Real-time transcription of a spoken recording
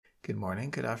Good morning,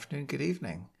 good afternoon, good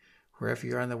evening. Wherever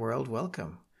you are in the world,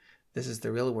 welcome. This is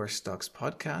the Real Worth Stocks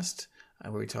podcast,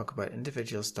 where we talk about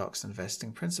individual stocks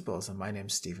investing principles, and my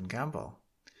name's Stephen Gamble.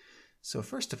 So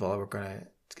first of all, we're going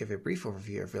to give you a brief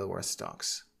overview of Real Worth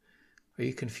stocks. Are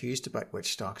you confused about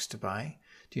which stocks to buy?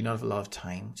 Do you not have a lot of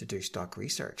time to do stock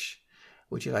research?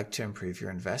 Would you like to improve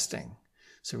your investing?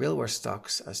 So Real Worth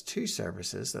Stocks has two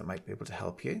services that might be able to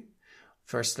help you.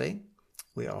 Firstly,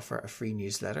 we offer a free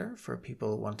newsletter for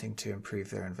people wanting to improve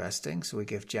their investing. So we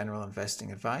give general investing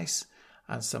advice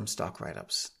and some stock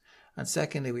write-ups. And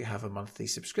secondly, we have a monthly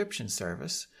subscription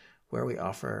service where we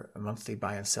offer monthly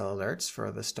buy and sell alerts for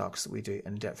the stocks that we do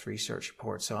in-depth research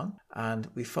reports on. And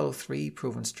we follow three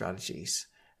proven strategies: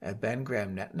 Ben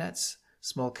Graham net nets,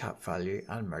 small cap value,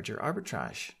 and merger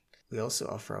arbitrage. We also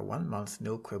offer a 1 month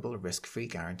no quibble risk-free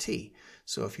guarantee.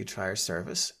 So if you try our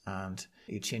service and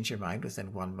you change your mind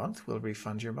within 1 month, we'll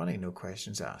refund your money, no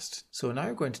questions asked. So now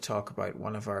we're going to talk about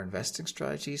one of our investing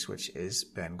strategies, which is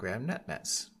Ben Graham net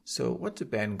nets. So what do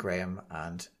Ben Graham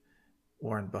and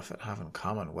Warren Buffett have in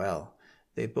common? Well,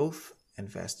 they both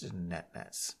invested in net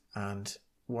nets, and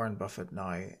Warren Buffett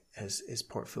now, his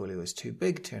portfolio is too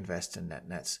big to invest in net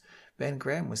nets. Ben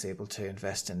Graham was able to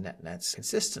invest in net nets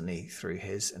consistently through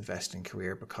his investing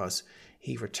career because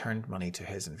he returned money to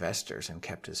his investors and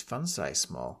kept his fund size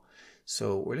small.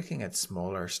 So we're looking at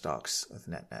smaller stocks with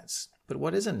net nets. But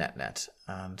what is a net net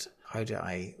and how do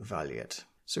I value it?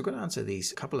 So we're going to answer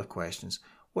these couple of questions.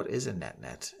 What is a net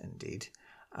net indeed?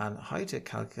 And how to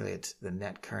calculate the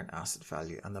net current asset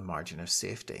value and the margin of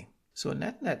safety. So a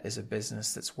net net is a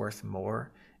business that's worth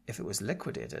more if it was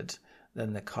liquidated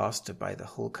than the cost to buy the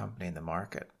whole company in the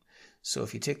market. So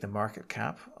if you take the market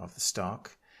cap of the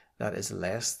stock, that is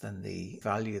less than the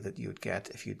value that you would get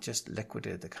if you just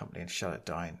liquidated the company and shut it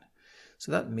down.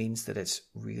 So that means that it's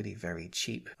really very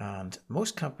cheap. And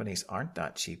most companies aren't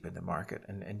that cheap in the market.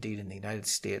 And indeed in the United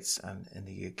States and in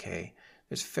the UK,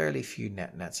 there's fairly few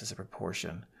net nets as a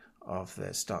proportion of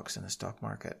the stocks in the stock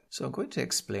market. So I'm going to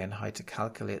explain how to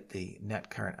calculate the net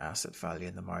current asset value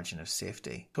and the margin of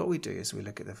safety. What we do is we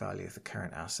look at the value of the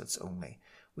current assets only.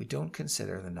 We don't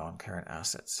consider the non-current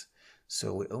assets.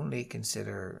 So we only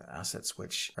consider assets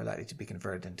which are likely to be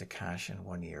converted into cash in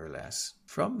 1 year or less.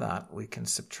 From that, we can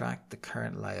subtract the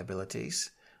current liabilities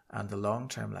and the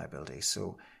long-term liabilities.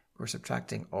 So we're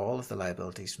subtracting all of the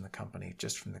liabilities from the company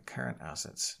just from the current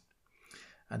assets.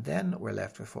 And then we're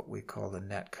left with what we call the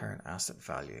net current asset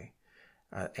value,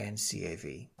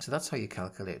 NCAV. So that's how you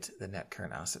calculate the net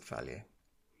current asset value.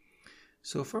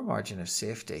 So for margin of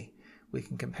safety, we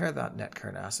can compare that net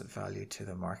current asset value to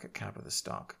the market cap of the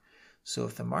stock. So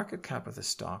if the market cap of the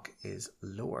stock is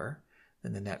lower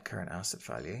than the net current asset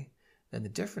value, then the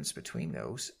difference between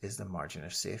those is the margin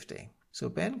of safety. So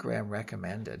Ben Graham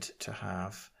recommended to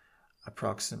have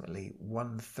approximately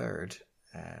 1/3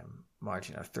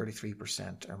 margin, or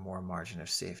 33% or more margin of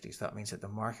safety. So that means that the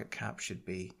market cap should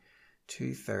be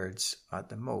 2/3 at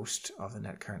the most of the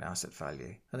net current asset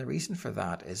value. And the reason for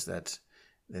that is that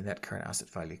the net current asset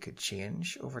value could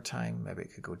change over time. Maybe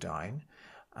it could go down.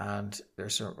 And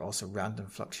there's also random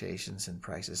fluctuations in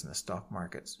prices in the stock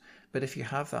markets. But if you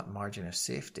have that margin of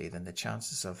safety, then the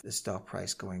chances of the stock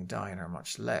price going down are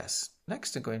much less.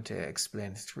 Next, I'm going to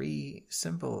explain 3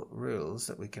 simple rules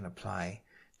that we can apply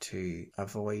to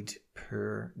avoid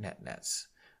poor net nets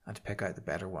and to pick out the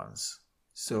better ones.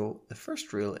 So the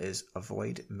first rule is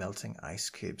avoid melting ice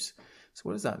cubes. So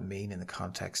what does that mean in the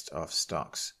context of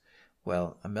stocks?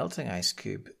 Well, a melting ice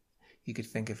cube, you could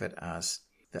think of it as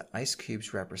the ice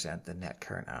cubes represent the net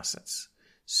current assets.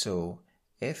 So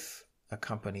if a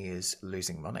company is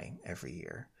losing money every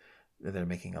year, they're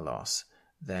making a loss,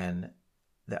 then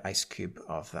the ice cube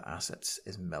of the assets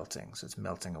is melting. So it's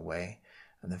melting away,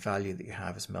 and the value that you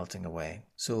have is melting away.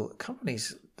 So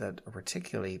companies that are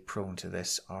particularly prone to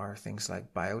this are things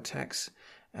like biotechs,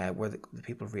 where the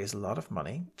people raise a lot of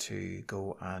money to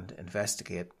go and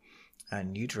investigate a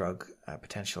new drug, a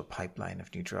potential pipeline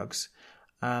of new drugs,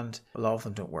 and a lot of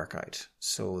them don't work out.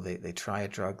 So they try a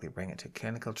drug, they bring it to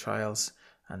clinical trials,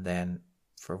 and then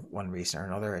for one reason or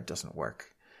another, it doesn't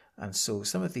work. And so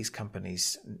some of these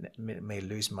companies may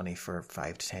lose money for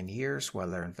 5 to 10 years while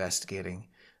they're investigating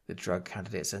the drug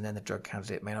candidates, and then the drug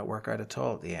candidate may not work out at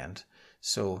all at the end.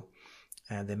 So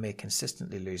they may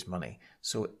consistently lose money.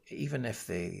 So even if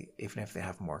they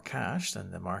have more cash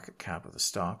than the market cap of the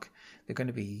stock, they're going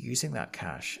to be using that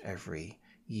cash every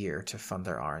year to fund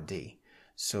their R&D.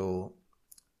 So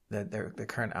the net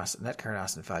current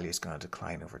asset value is going to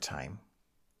decline over time.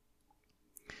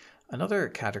 Another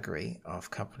category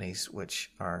of companies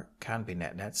which can be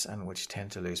net nets and which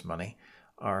tend to lose money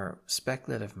are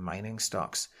speculative mining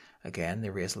stocks. Again, they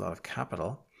raise a lot of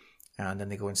capital, and then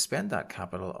they go and spend that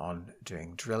capital on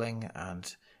doing drilling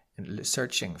and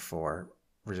searching for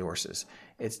resources.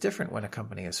 It's different when a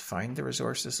company has found the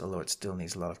resources, although it still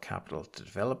needs a lot of capital to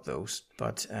develop those.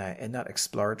 But in that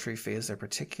exploratory phase, they're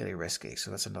particularly risky. So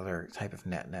that's another type of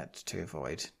net to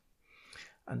avoid.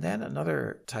 And then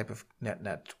another type of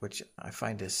net which I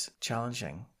find is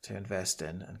challenging to invest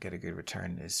in and get a good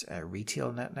return is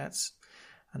retail nets.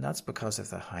 And that's because of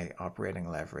the high operating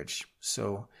leverage.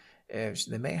 So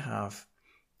they may have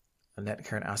a net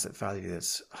current asset value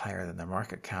that's higher than their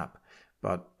market cap,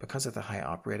 but because of the high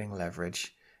operating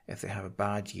leverage, if they have a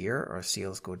bad year or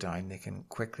sales go down, they can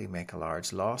quickly make a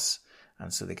large loss,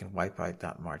 and so they can wipe out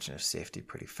that margin of safety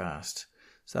pretty fast.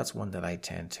 So that's one that I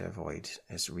tend to avoid,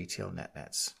 is retail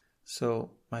nets.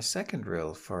 So my second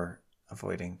rule for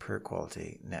avoiding poor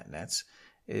quality nets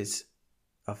is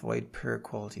avoid poor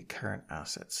quality current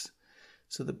assets.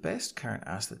 So the best current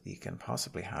asset that you can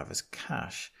possibly have is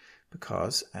cash,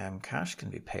 because cash can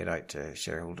be paid out to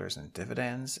shareholders in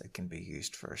dividends. It can be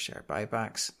used for share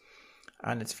buybacks,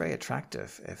 and it's very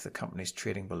attractive if the company's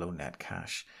trading below net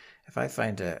cash. If I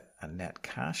find a net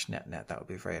cash net, that would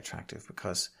be very attractive,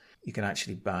 because you can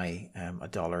actually buy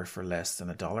 $1 for less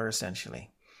than $1 essentially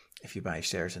if you buy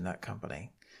shares in that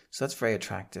company. So that's very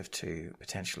attractive to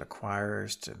potential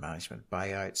acquirers, to management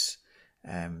buyouts,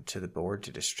 to the board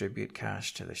to distribute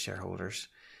cash to the shareholders.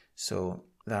 So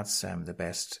that's the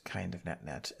best kind of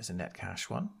net is a net cash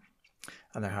one.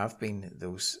 And there have been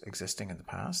those existing in the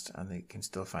past, and they can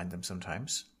still find them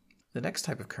sometimes. The next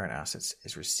type of current assets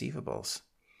is receivables.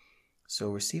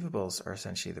 So receivables are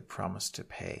essentially the promise to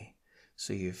pay.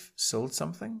 So you've sold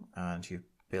something and you've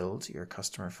billed your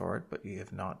customer for it, but you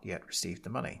have not yet received the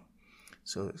money.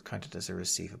 So it's counted as a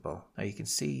receivable. Now you can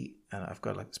see, and I've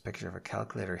got this picture of a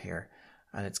calculator here,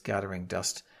 and it's gathering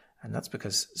dust. And that's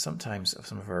because sometimes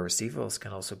some of our receivables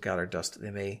can also gather dust.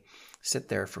 They may sit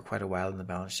there for quite a while in the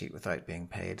balance sheet without being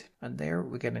paid. And there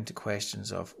we get into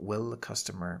questions of, will the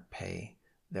customer pay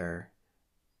their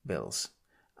bills?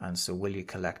 And so will you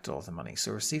collect all the money?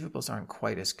 So receivables aren't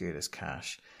quite as good as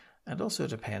cash. And also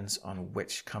depends on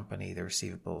which company the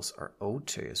receivables are owed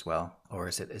to as well. Or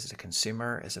is it a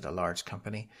consumer? Is it a large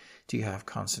company? Do you have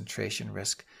concentration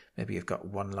risk? Maybe you've got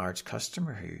one large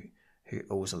customer who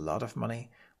owes a lot of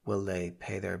money. Will they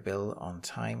pay their bill on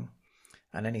time?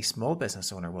 And any small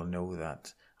business owner will know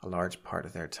that a large part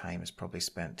of their time is probably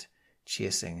spent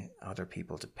chasing other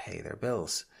people to pay their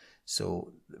bills.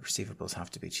 So the receivables have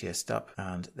to be chased up,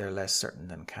 and they're less certain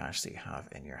than cash that you have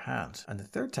in your hand. And the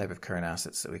third type of current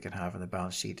assets that we can have on the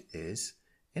balance sheet is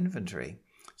inventory.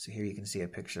 So here you can see a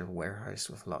picture of a warehouse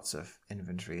with lots of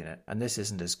inventory in it. And this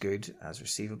isn't as good as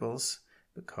receivables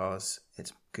because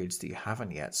it's goods that you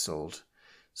haven't yet sold.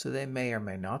 So they may or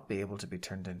may not be able to be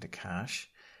turned into cash.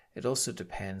 It also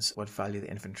depends what value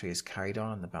the inventory is carried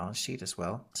on the balance sheet as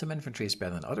well. Some inventory is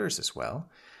better than others as well.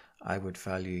 I would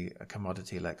value a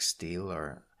commodity like steel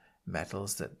or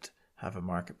metals that have a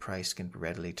market price can be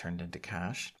readily turned into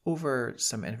cash over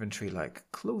some inventory like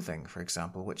clothing, for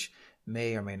example, which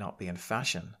may or may not be in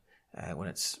fashion when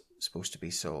it's supposed to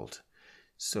be sold.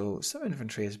 So some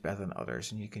inventory is better than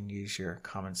others, and you can use your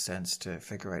common sense to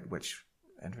figure out which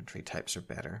inventory types are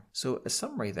better. So a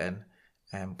summary then,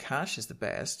 cash is the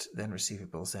best, then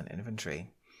receivables, then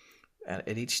inventory. And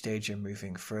at each stage you're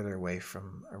moving further away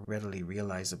from a readily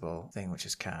realizable thing, which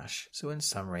is cash. So in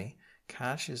summary,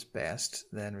 cash is best,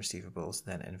 then receivables,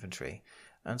 then inventory.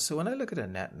 And so when I look at a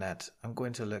net, I'm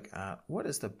going to look at what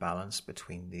is the balance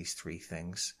between these three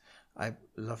things. I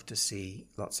love to see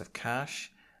lots of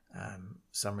cash,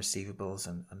 some receivables,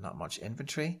 and not much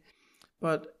inventory.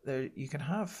 But you can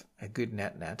have a good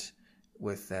net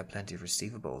with plenty of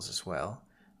receivables as well,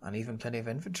 and even plenty of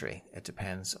inventory. It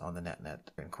depends on the net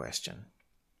in question.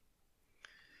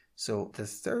 So the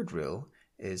third rule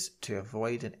is to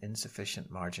avoid an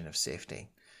insufficient margin of safety.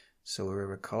 So we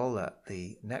recall that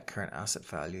the net current asset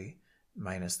value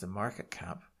minus the market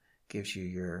cap gives you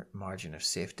your margin of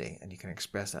safety, and you can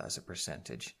express that as a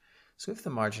percentage. So if the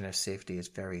margin of safety is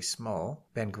very small,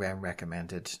 Ben Graham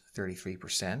recommended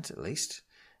 33% at least.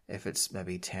 If it's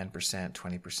maybe 10%,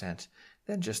 20%,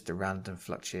 then just the random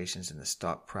fluctuations in the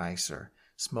stock price or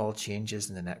small changes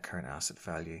in the net current asset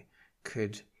value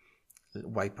could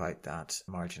wipe out that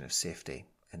margin of safety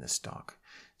in the stock.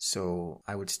 So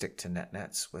I would stick to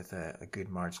nets with a good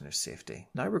margin of safety.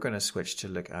 Now we're going to switch to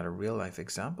look at a real life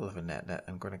example of a net.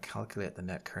 I'm going to calculate the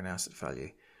net current asset value.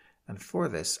 And for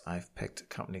this, I've picked a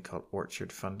company called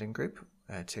Orchard Funding Group,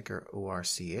 ticker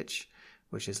ORCH,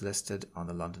 which is listed on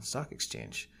the London Stock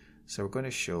Exchange. So we're going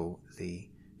to show the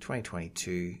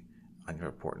 2022 annual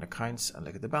report and accounts and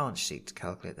look at the balance sheet to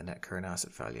calculate the net current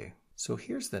asset value. So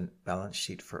here's the balance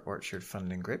sheet for Orchard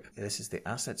Funding Group. This is the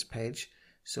assets page.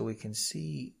 So we can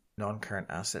see non-current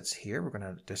assets here. We're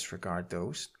going to disregard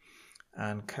those.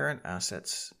 And current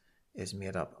assets is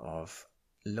made up of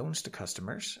loans to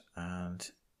customers and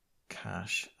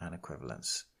cash and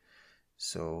equivalents.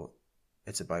 So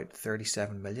it's about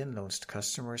 37 million loans to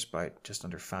customers, about just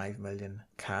under 5 million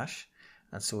cash.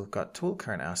 And so we've got total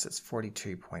current assets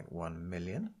 42.1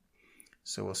 million.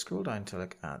 So we'll scroll down to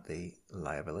look at the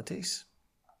liabilities.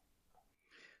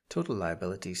 Total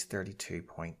liabilities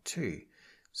 32.2.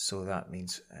 So that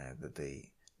means that the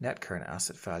net current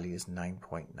asset value is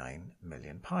 £9.9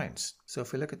 million. So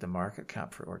if we look at the market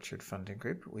cap for Orchard Funding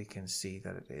Group, we can see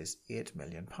that it is £8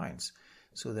 million.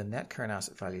 So the net current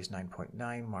asset value is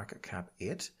 9.9, market cap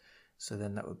 8. So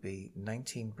then that would be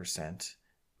 19%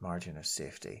 margin of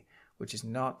safety, which is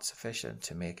not sufficient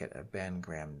to make it a Ben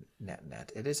Graham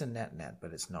net. It is a net,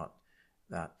 but it's not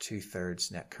that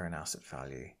 2/3 net current asset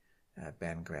value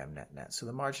Ben Graham net. So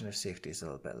the margin of safety is a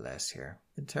little bit less here.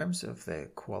 In terms of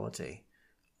the quality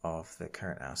of the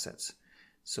current assets,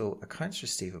 so accounts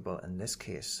receivable in this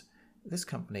case, this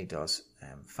company does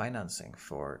financing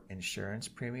for insurance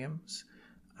premiums,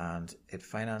 and it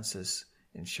finances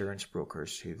insurance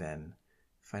brokers who then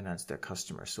finance their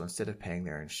customers. So instead of paying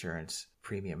their insurance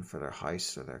premium for their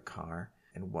house or their car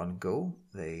in one go,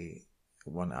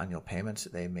 one annual payment,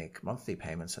 they make monthly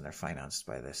payments and they're financed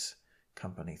by this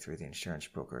company through the insurance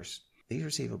brokers. These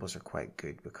receivables are quite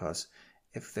good because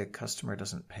if the customer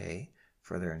doesn't pay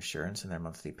for their insurance and their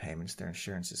monthly payments, their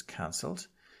insurance is cancelled.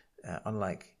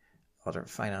 Unlike other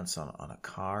finance on a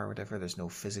car or whatever, there's no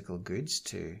physical goods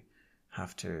to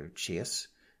have to chase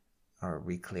or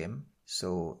reclaim.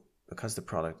 So because the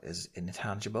product is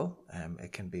intangible,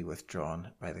 it can be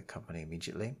withdrawn by the company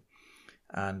immediately.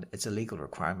 And it's a legal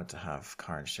requirement to have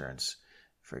car insurance,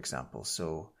 for example.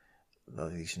 So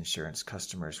these insurance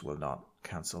customers will not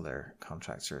cancel their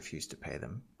contracts or refuse to pay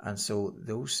them. And so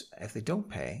those, if they don't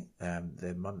pay,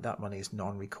 that money is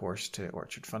non-recourse to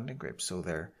Orchard Funding Group. So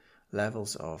their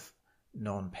levels of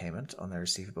non-payment on their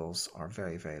receivables are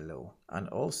very, very low. And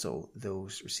also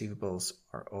those receivables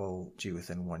are all due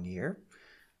within 1 year.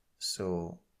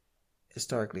 So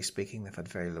historically speaking, they've had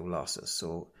very low losses.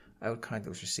 So I would count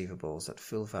those receivables at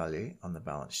full value on the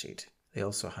balance sheet. They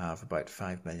also have about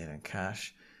 5 million in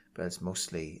cash, but it's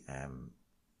mostly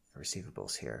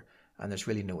receivables here. And there's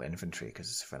really no inventory because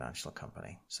it's a financial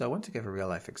company. So I want to give a real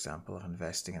life example of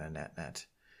investing in a net.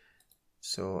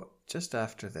 So just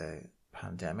after the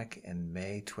pandemic in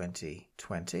May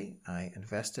 2020, I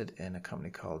invested in a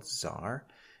company called Xaar.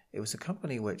 It was a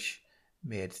company which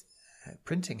made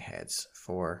printing heads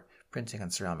for printing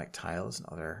on ceramic tiles and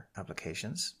other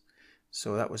applications.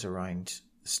 So that was around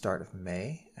the start of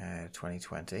May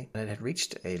 2020. And it had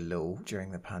reached a low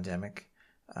during the pandemic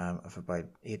of about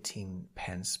 18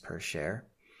 pence per share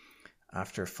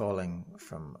after falling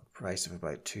from a price of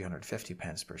about 250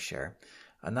 pence per share.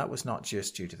 And that was not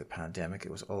just due to the pandemic,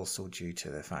 it was also due to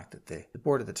the fact that the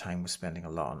board at the time was spending a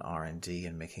lot on R&D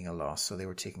and making a loss. So they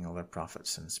were taking all their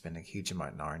profits and spending a huge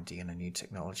amount on R&D and a new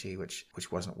technology which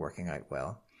wasn't working out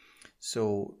well.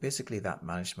 So basically that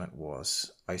management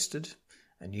was ousted,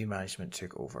 a new management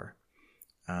took over,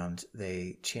 and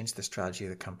they changed the strategy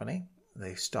of the company.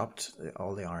 They stopped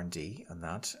all the R&D and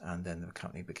that, and then the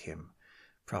company became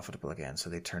profitable again.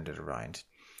 So they turned it around.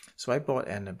 So I bought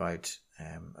in about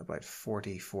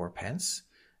 44 pence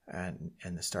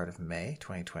in the start of May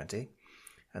 2020,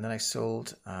 and then I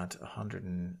sold at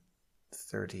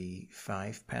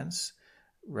 135 pence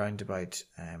round about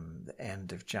the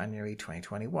end of January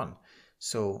 2021.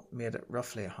 So made it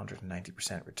roughly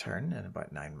 190% return in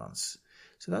about 9 months.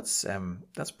 So that's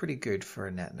pretty good for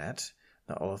a net. Not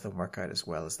all of them work out as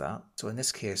well as that. So in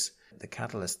this case, the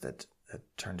catalyst that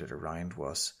turned it around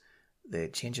was the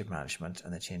change of management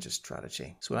and the change of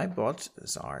strategy. So when I bought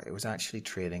Xaar, it was actually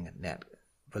trading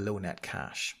below net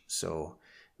cash. So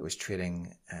it was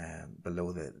trading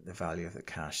below the value of the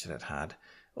cash that it had.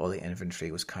 All the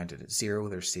inventory was counted at zero.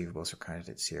 The receivables were counted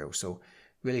at zero. So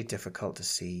really difficult to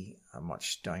see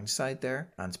much downside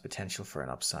there and potential for an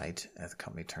upside if the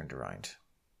company turned around.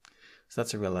 So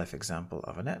that's a real life example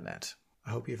of a net.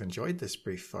 I hope you've enjoyed this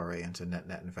brief foray into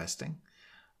net investing.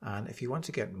 And if you want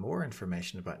to get more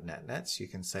information about NetNets, you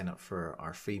can sign up for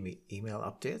our free email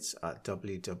updates at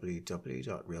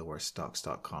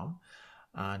www.realworststocks.com.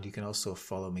 And you can also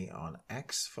follow me on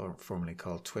X, formerly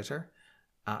called Twitter,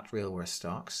 at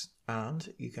RealWorstStocks.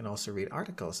 And you can also read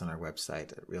articles on our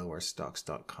website at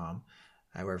realworststocks.com.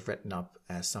 We've written up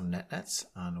some NetNets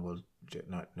and we'll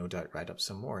no doubt write up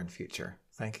some more in future.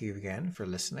 Thank you again for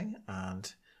listening,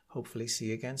 and hopefully see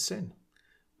you again soon.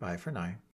 Bye for now.